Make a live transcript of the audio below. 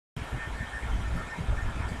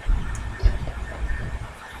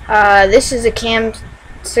This is a cam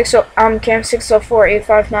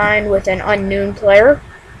 604859 with an unknown player.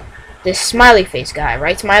 This smiley face guy,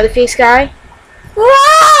 right? Smiley face guy.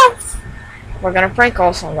 What? We're gonna prank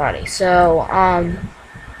call somebody. So,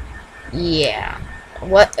 yeah.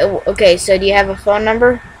 What? Okay. So, do you have a phone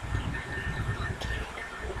number?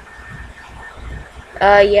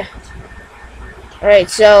 Yeah. All right.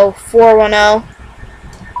 So 410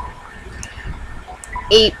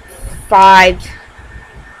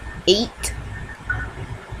 858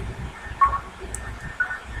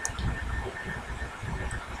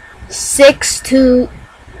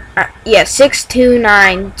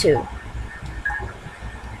 6292.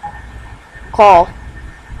 Call.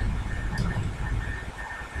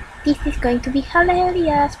 This is going to be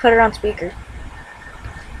hilarious. Put it on speaker.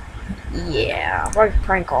 Yeah, we're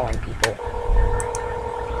prank calling people.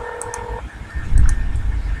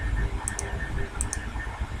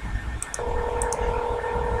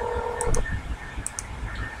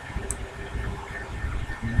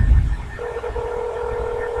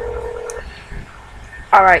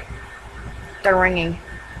 Alright. They're ringing.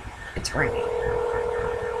 It's ringing.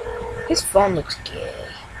 His phone looks gay.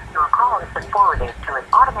 Your call has been forwarded to an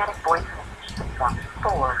automatic voice system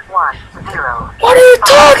 410. What are you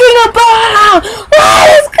talking about? What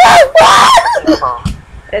is going on?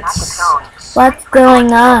 It's... What's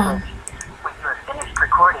going on? When you have finished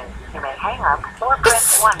recording, you may hang up or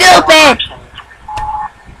press 1 for Stupid! options.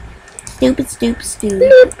 Stupid, stupid,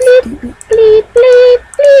 stupid. Bleep, bleep, bleep, bleep,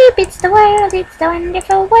 bleep. It's the world, it's the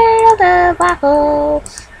wonderful world of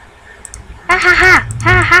waffles. Ha ha ha,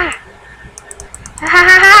 ha ha. Ha ha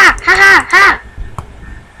ha ha, ha ha ha.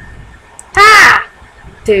 Ha!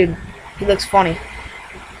 Dude, he looks funny.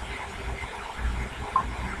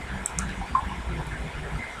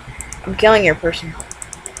 I'm killing your person.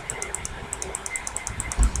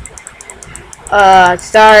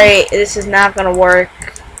 Sorry, this is not gonna work.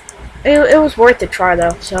 It was worth a try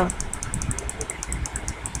though, so.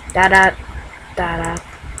 Da da da da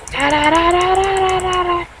da da da da da da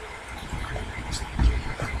da.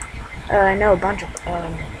 I know a bunch of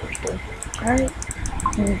people. Alright.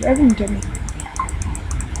 I didn't get me.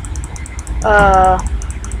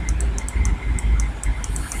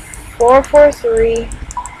 443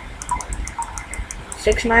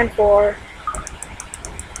 694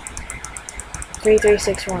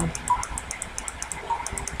 3361.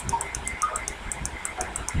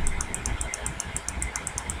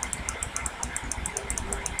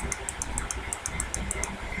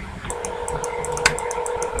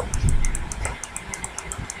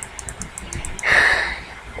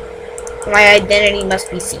 My identity must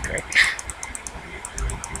be secret.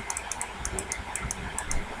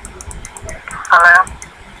 Hello?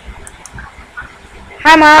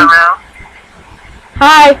 Hi, Mom. Hello?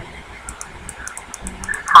 Hi.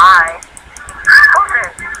 Hi. Who's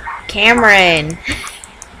this? Cameron.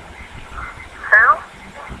 Who?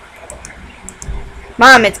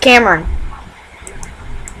 Mom, it's Cameron.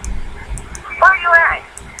 Where are you at?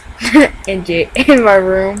 In my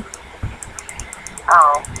room.